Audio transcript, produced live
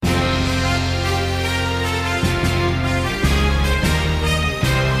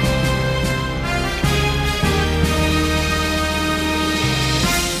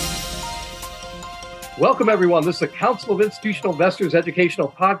Welcome, everyone. This is the Council of Institutional Investors Educational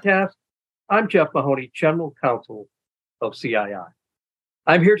Podcast. I'm Jeff Mahoney, General Counsel of CII.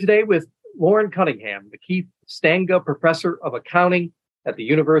 I'm here today with Lauren Cunningham, the Keith Stanga Professor of Accounting at the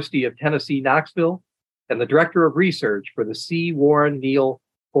University of Tennessee, Knoxville, and the Director of Research for the C. Warren Neal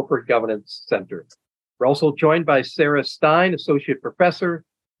Corporate Governance Center. We're also joined by Sarah Stein, Associate Professor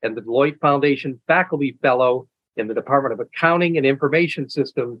and the Deloitte Foundation Faculty Fellow in the Department of Accounting and Information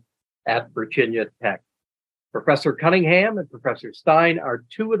Systems at Virginia Tech. Professor Cunningham and Professor Stein are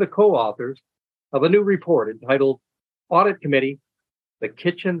two of the co-authors of a new report entitled Audit Committee, the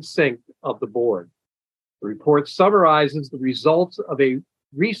Kitchen Sink of the Board. The report summarizes the results of a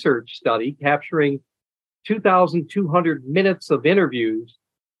research study capturing 2,200 minutes of interviews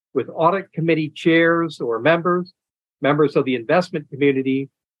with audit committee chairs or members of the investment community,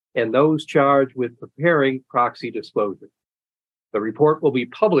 and those charged with preparing proxy disclosure. The report will be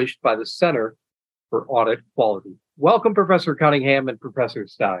published by the Center for Audit Quality. Welcome, Professor Cunningham and Professor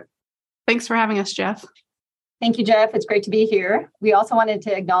Stein. Thanks for having us, Jeff. Thank you, Jeff. It's great to be here. We also wanted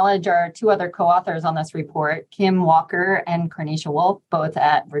to acknowledge our two other co-authors on this report, Kim Walker and Cornetia Wolf, both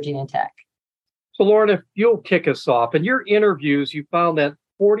at Virginia Tech. So, Lauren, if you'll kick us off, in your interviews, you found that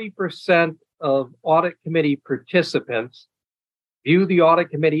 40% of audit committee participants view the audit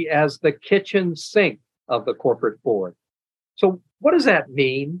committee as the kitchen sink of the corporate board. So what does that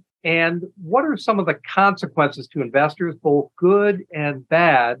mean? And what are some of the consequences to investors, both good and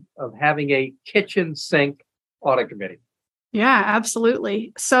bad, of having a kitchen sink audit committee? Yeah,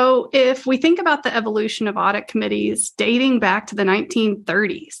 absolutely. So if we think about the evolution of audit committees dating back to the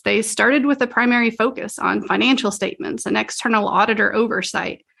 1930s, they started with a primary focus on financial statements and external auditor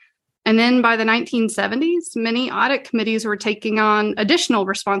oversight. And then by the 1970s, many audit committees were taking on additional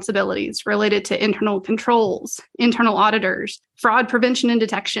responsibilities related to internal controls, internal auditors, fraud prevention and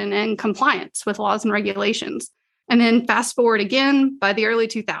detection, and compliance with laws and regulations. And then fast forward again, by the early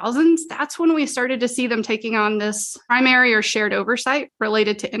 2000s, that's when we started to see them taking on this primary or shared oversight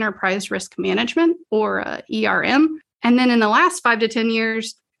related to enterprise risk management, or ERM. And then in the last 5 to 10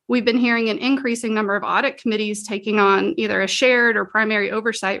 years, we've been hearing an increasing number of audit committees taking on either a shared or primary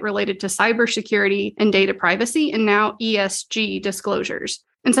oversight related to cybersecurity and data privacy, and now ESG disclosures.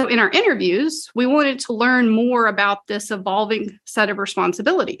 And so in our interviews, we wanted to learn more about this evolving set of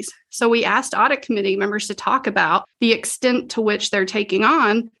responsibilities. So we asked audit committee members to talk about the extent to which they're taking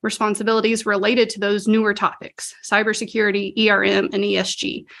on responsibilities related to those newer topics, cybersecurity, ERM, and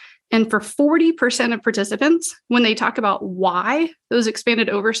ESG. And for 40% of participants, when they talk about why those expanded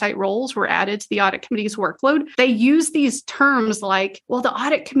oversight roles were added to the audit committee's workload, they use these terms like, well, the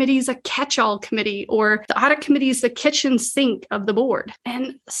audit committee is a catch-all committee, or the audit committee is the kitchen sink of the board.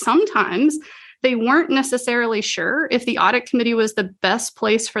 And sometimes they weren't necessarily sure if the audit committee was the best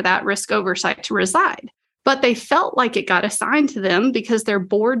place for that risk oversight to reside. But they felt like it got assigned to them because their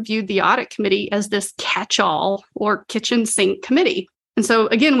board viewed the audit committee as this catch-all or kitchen sink committee. And so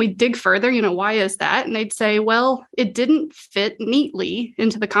again, we dig further, why is that? And they'd say, well, it didn't fit neatly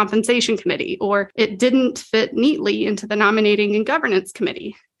into the compensation committee, or it didn't fit neatly into the nominating and governance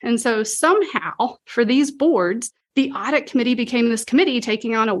committee. And so somehow for these boards, the audit committee became this committee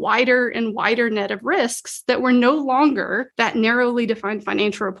taking on a wider and wider net of risks that were no longer that narrowly defined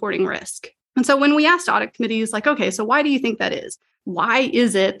financial reporting risk. And so when we asked audit committees, like, okay, so why do you think that is? Why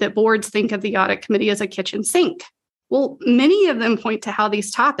is it that boards think of the audit committee as a kitchen sink? Well, many of them point to how these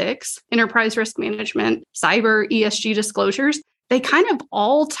topics, enterprise risk management, cyber, ESG disclosures, they kind of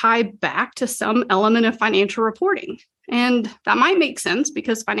all tie back to some element of financial reporting. And that might make sense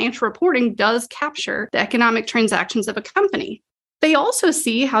because financial reporting does capture the economic transactions of a company. They also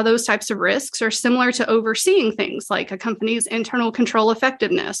see how those types of risks are similar to overseeing things like a company's internal control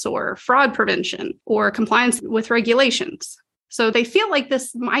effectiveness, or fraud prevention, or compliance with regulations. So they feel like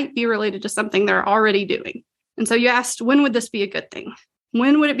this might be related to something they're already doing. And so you asked, when would this be a good thing?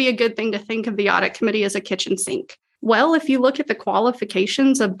 When would it be a good thing to think of the audit committee as a kitchen sink? Well, if you look at the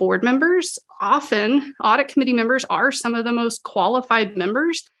qualifications of board members, often audit committee members are some of the most qualified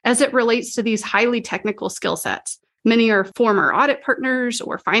members as it relates to these highly technical skill sets. Many are former audit partners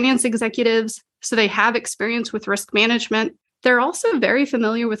or finance executives, so they have experience with risk management. They're also very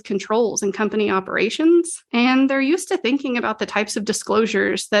familiar with controls and company operations, and they're used to thinking about the types of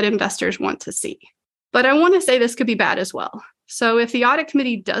disclosures that investors want to see. But I want to say this could be bad as well. So if the audit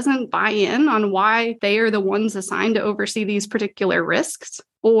committee doesn't buy in on why they are the ones assigned to oversee these particular risks,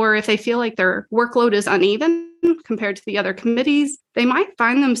 or if they feel like their workload is uneven compared to the other committees, they might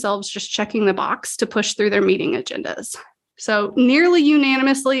find themselves just checking the box to push through their meeting agendas. So nearly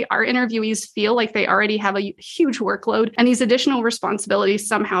unanimously, our interviewees feel like they already have a huge workload and these additional responsibilities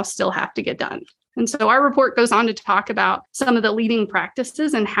somehow still have to get done. And so our report goes on to talk about some of the leading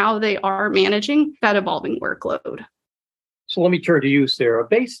practices and how they are managing that evolving workload. So let me turn to you, Sarah.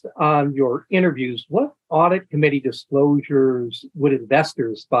 Based on your interviews, what audit committee disclosures would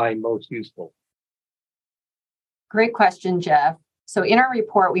investors find most useful? Great question, Jeff. So in our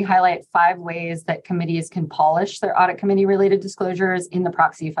report, we highlight 5 ways that committees can polish their audit committee related disclosures in the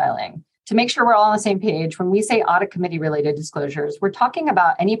proxy filing. To make sure we're all on the same page, when we say audit committee related disclosures, we're talking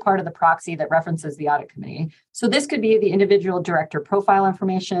about any part of the proxy that references the audit committee. So this could be the individual director profile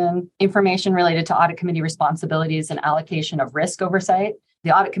information related to audit committee responsibilities and allocation of risk oversight,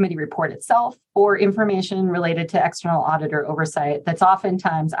 the audit committee report itself, or information related to external auditor oversight that's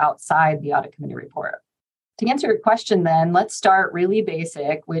oftentimes outside the audit committee report. To answer your question then, let's start really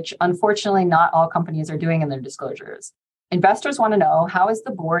basic, which unfortunately not all companies are doing in their disclosures. Investors want to know, how is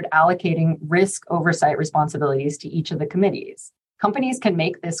the board allocating risk oversight responsibilities to each of the committees? Companies can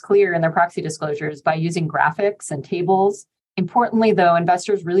make this clear in their proxy disclosures by using graphics and tables. Importantly, though,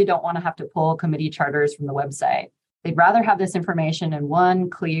 investors really don't want to have to pull committee charters from the website. They'd rather have this information in one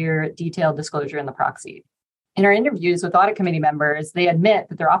clear, detailed disclosure in the proxy. In our interviews with audit committee members, they admit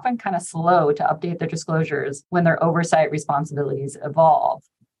that they're often kind of slow to update their disclosures when their oversight responsibilities evolve.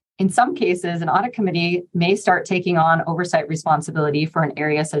 In some cases, an audit committee may start taking on oversight responsibility for an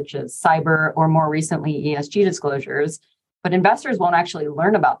area such as cyber or more recently ESG disclosures, but investors won't actually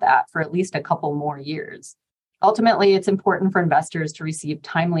learn about that for at least a couple more years. Ultimately, it's important for investors to receive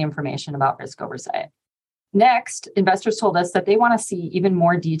timely information about risk oversight. Next, investors told us that they want to see even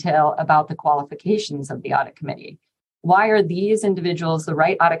more detail about the qualifications of the audit committee. Why are these individuals the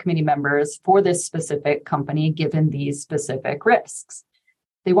right audit committee members for this specific company given these specific risks?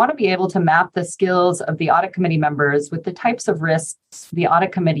 They want to be able to map the skills of the audit committee members with the types of risks the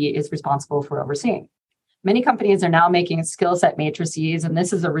audit committee is responsible for overseeing. Many companies are now making skill set matrices, and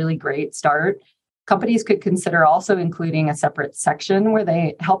this is a really great start. Companies could consider also including a separate section where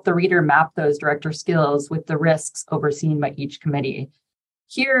they help the reader map those director skills with the risks overseen by each committee.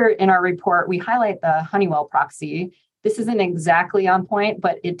 Here in our report, we highlight the Honeywell proxy. This isn't exactly on point,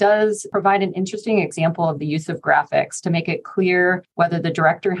 but it does provide an interesting example of the use of graphics to make it clear whether the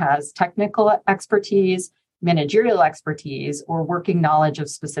director has technical expertise, managerial expertise, or working knowledge of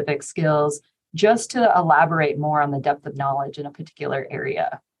specific skills, just to elaborate more on the depth of knowledge in a particular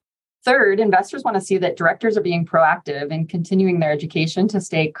area. Third, investors want to see that directors are being proactive in continuing their education to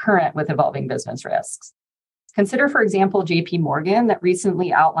stay current with evolving business risks. Consider, for example, JP Morgan that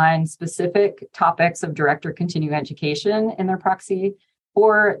recently outlined specific topics of director continuing education in their proxy,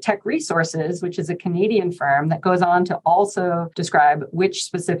 or Tech Resources, which is a Canadian firm that goes on to also describe which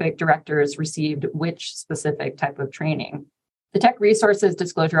specific directors received which specific type of training. The Tech Resources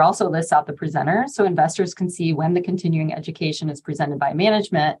disclosure also lists out the presenter, so investors can see when the continuing education is presented by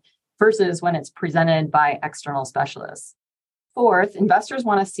management versus when it's presented by external specialists. Fourth, investors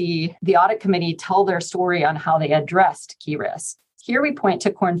want to see the audit committee tell their story on how they addressed key risks. Here we point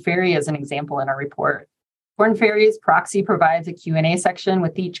to Korn Ferry as an example in our report. Korn Ferry's proxy provides a Q&A section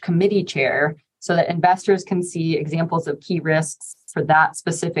with each committee chair so that investors can see examples of key risks for that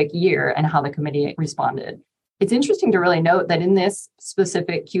specific year and how the committee responded. It's interesting to really note that in this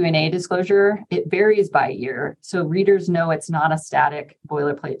specific Q&A disclosure, it varies by year, so readers know it's not a static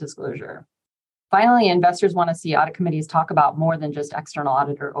boilerplate disclosure. Finally, investors want to see audit committees talk about more than just external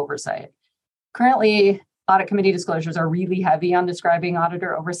auditor oversight. Currently, audit committee disclosures are really heavy on describing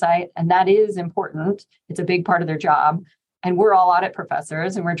auditor oversight, and that is important. It's a big part of their job. And we're all audit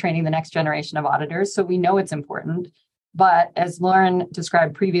professors, and we're training the next generation of auditors, so we know it's important. But as Lauren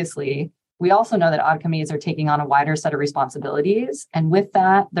described previously, we also know that audit committees are taking on a wider set of responsibilities. And with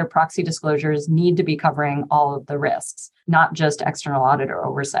that, their proxy disclosures need to be covering all of the risks, not just external auditor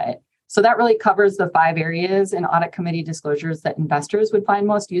oversight. So that really covers the 5 areas in audit committee disclosures that investors would find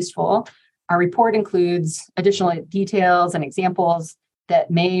most useful. Our report includes additional details and examples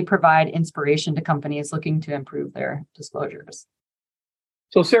that may provide inspiration to companies looking to improve their disclosures.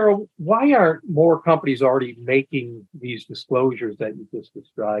 So, Sarah, why aren't more companies already making these disclosures that you just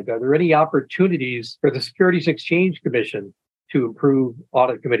described? Are there any opportunities for the Securities Exchange Commission to improve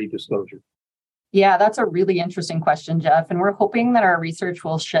audit committee disclosure? Yeah, that's a really interesting question, Jeff. And we're hoping that our research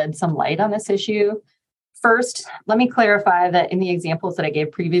will shed some light on this issue. First, let me clarify that in the examples that I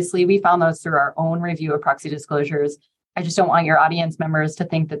gave previously, we found those through our own review of proxy disclosures. I just don't want your audience members to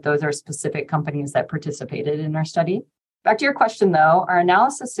think that those are specific companies that participated in our study. Back to your question, though, our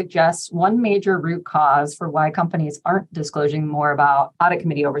analysis suggests one major root cause for why companies aren't disclosing more about audit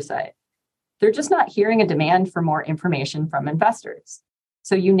committee oversight. They're just not hearing a demand for more information from investors.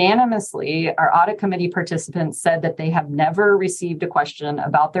 So unanimously, our audit committee participants said that they have never received a question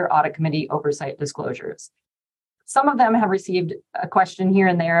about their audit committee oversight disclosures. Some of them have received a question here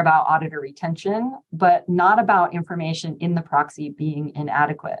and there about auditor retention, but not about information in the proxy being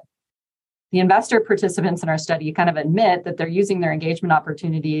inadequate. The investor participants in our study kind of admit that they're using their engagement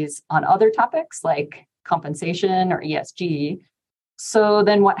opportunities on other topics like compensation or ESG. So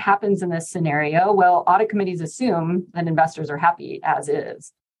then what happens in this scenario? Well, audit committees assume that investors are happy as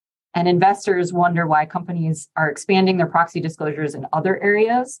is. And investors wonder why companies are expanding their proxy disclosures in other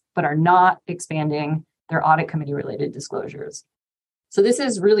areas, but are not expanding their audit committee related disclosures. So this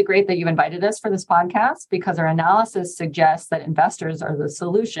is really great that you invited us for this podcast because our analysis suggests that investors are the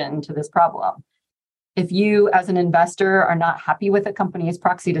solution to this problem. If you as an investor are not happy with a company's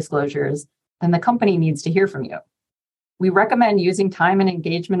proxy disclosures, then the company needs to hear from you. We recommend using time and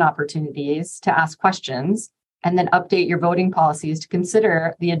engagement opportunities to ask questions and then update your voting policies to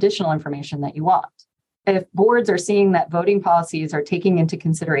consider the additional information that you want. If boards are seeing that voting policies are taking into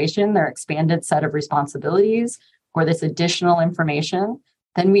consideration their expanded set of responsibilities or this additional information,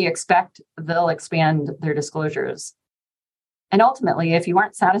 then we expect they'll expand their disclosures. And ultimately, if you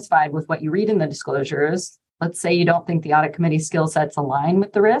aren't satisfied with what you read in the disclosures, let's say you don't think the audit committee skill sets align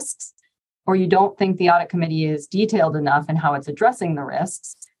with the risks, or you don't think the audit committee is detailed enough in how it's addressing the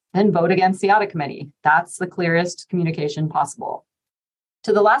risks, then vote against the audit committee. That's the clearest communication possible.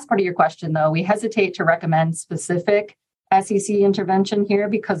 To the last part of your question, though, we hesitate to recommend specific SEC intervention here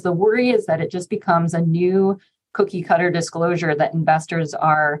because the worry is that it just becomes a new cookie cutter disclosure that investors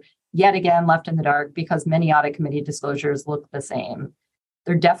are yet again left in the dark because many audit committee disclosures look the same.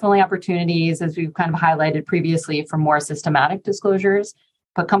 There are definitely opportunities, as we've kind of highlighted previously, for more systematic disclosures,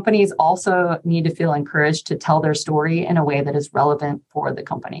 but companies also need to feel encouraged to tell their story in a way that is relevant for the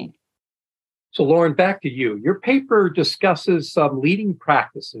company. So Lauren, back to you. Your paper discusses some leading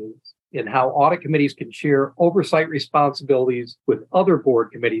practices in how audit committees can share oversight responsibilities with other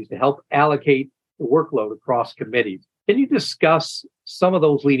board committees to help allocate the workload across committees. Can you discuss some of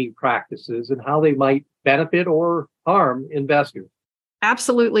those leading practices and how they might benefit or harm investors?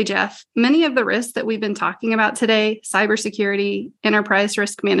 Absolutely, Jeff. Many of the risks that we've been talking about today, cybersecurity, enterprise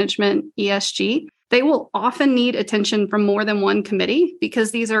risk management, ESG, they will often need attention from more than one committee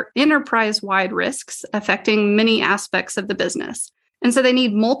because these are enterprise-wide risks affecting many aspects of the business. And so they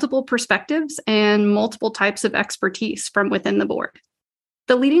need multiple perspectives and multiple types of expertise from within the board.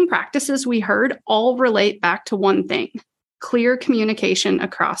 The leading practices we heard all relate back to one thing: clear communication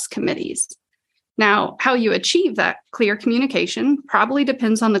across committees. Now, how you achieve that clear communication probably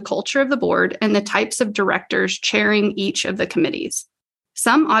depends on the culture of the board and the types of directors chairing each of the committees.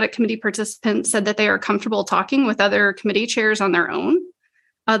 Some audit committee participants said that they are comfortable talking with other committee chairs on their own.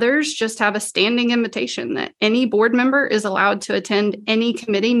 Others just have a standing invitation that any board member is allowed to attend any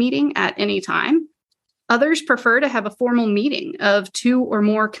committee meeting at any time. Others prefer to have a formal meeting of 2 or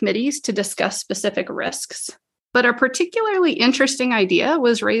more committees to discuss specific risks. But a particularly interesting idea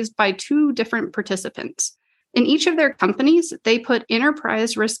was raised by 2 different participants. In each of their companies, they put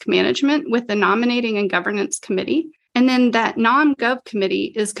enterprise risk management with the nominating and governance committee, and then that nom-gov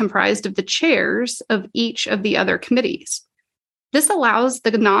committee is comprised of the chairs of each of the other committees. This allows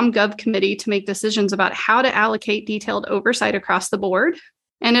the nom-gov committee to make decisions about how to allocate detailed oversight across the board,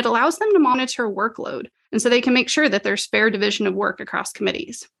 and it allows them to monitor workload, and so they can make sure that there's fair division of work across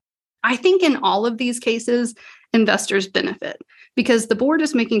committees. I think in all of these cases, investors benefit because the board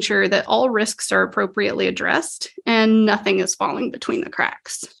is making sure that all risks are appropriately addressed and nothing is falling between the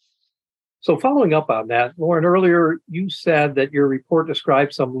cracks. So following up on that, Lauren, earlier you said that your report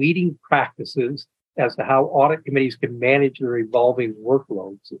describes some leading practices as to how audit committees can manage their evolving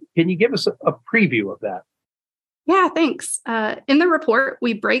workloads. Can you give us a preview of that? Yeah, thanks. In the report,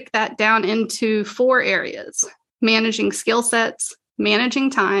 we break that down into 4 areas: managing skill sets, managing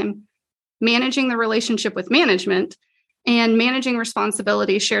time, managing the relationship with management, and managing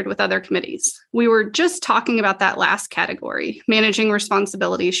responsibilities shared with other committees. We were just talking about that last category, managing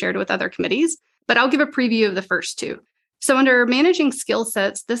responsibilities shared with other committees, but I'll give a preview of the first 2. So under managing skill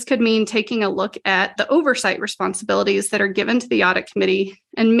sets, this could mean taking a look at the oversight responsibilities that are given to the audit committee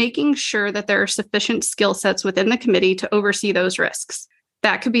and making sure that there are sufficient skill sets within the committee to oversee those risks.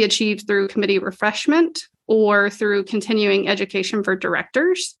 That could be achieved through committee refreshment or through continuing education for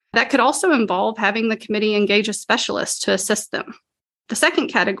directors. That could also involve having the committee engage a specialist to assist them. The second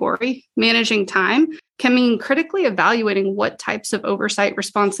category, managing time, can mean critically evaluating what types of oversight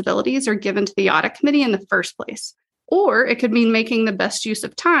responsibilities are given to the audit committee in the first place. Or it could mean making the best use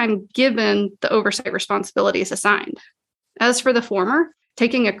of time given the oversight responsibilities assigned. As for the former,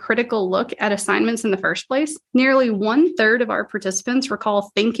 taking a critical look at assignments in the first place, nearly 1/3 of our participants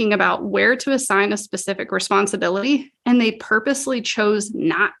recall thinking about where to assign a specific responsibility, and they purposely chose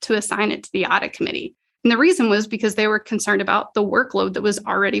not to assign it to the audit committee. And the reason was because they were concerned about the workload that was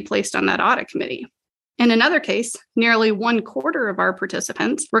already placed on that audit committee. In another case, nearly 1/4 of our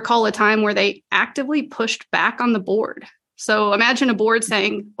participants recall a time where they actively pushed back on the board. So imagine a board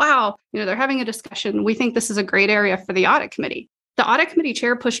saying, wow, they're having a discussion. We think this is a great area for the audit committee. The audit committee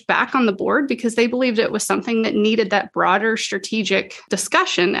chair pushed back on the board because they believed it was something that needed that broader strategic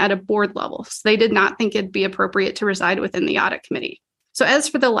discussion at a board level. So they did not think it'd be appropriate to reside within the audit committee. So as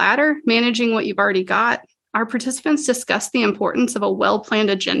for the latter, managing what you've already got, our participants discussed the importance of a well-planned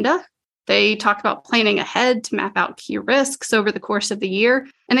agenda. They talk about planning ahead to map out key risks over the course of the year.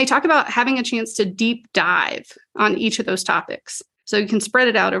 And they talk about having a chance to deep dive on each of those topics. So you can spread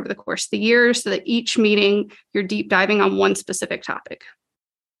it out over the course of the year so that each meeting you're deep diving on one specific topic.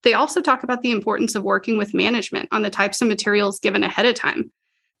 They also talk about the importance of working with management on the types of materials given ahead of time.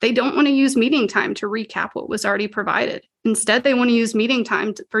 They don't want to use meeting time to recap what was already provided. Instead, they want to use meeting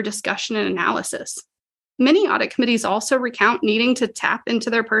time for discussion and analysis. Many audit committees also recount needing to tap into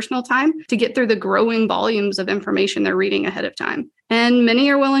their personal time to get through the growing volumes of information they're reading ahead of time. And many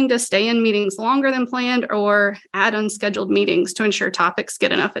are willing to stay in meetings longer than planned or add unscheduled meetings to ensure topics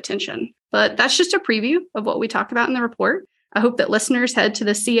get enough attention. But that's just a preview of what we talk about in the report. I hope that listeners head to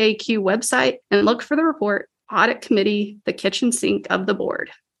the CAQ website and look for the report, Audit Committee, the Kitchen Sink of the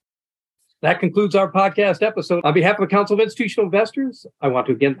Board. That concludes our podcast episode. On behalf of the Council of Institutional Investors, I want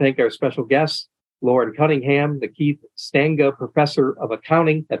to again thank our special guests, Lauren Cunningham, the Keith Stanga Professor of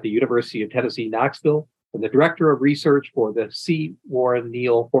Accounting at the University of Tennessee, Knoxville, and the Director of Research for the C. Warren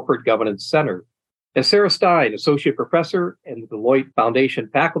Neal Corporate Governance Center, and Sarah Stein, Associate Professor and the Deloitte Foundation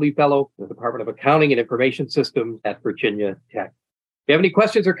Faculty Fellow in the Department of Accounting and Information Systems at Virginia Tech. If you have any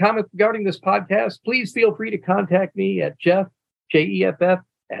questions or comments regarding this podcast, please feel free to contact me at Jeff, Jeff,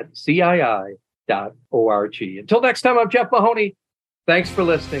 at CII.org. Until next time, I'm Jeff Mahoney. Thanks for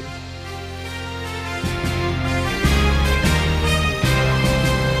listening.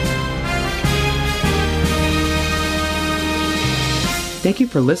 Thank you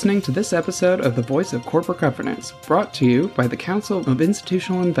for listening to this episode of The Voice of Corporate Governance, brought to you by the Council of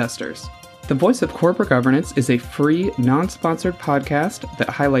Institutional Investors. The Voice of Corporate Governance is a free, non-sponsored podcast that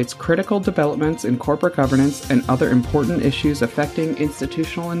highlights critical developments in corporate governance and other important issues affecting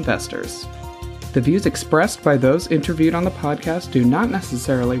institutional investors. The views expressed by those interviewed on the podcast do not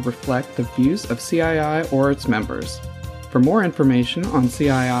necessarily reflect the views of CII or its members. For more information on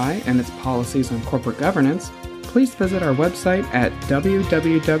CII and its policies on corporate governance, please visit our website at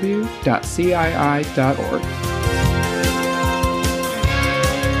www.cii.org.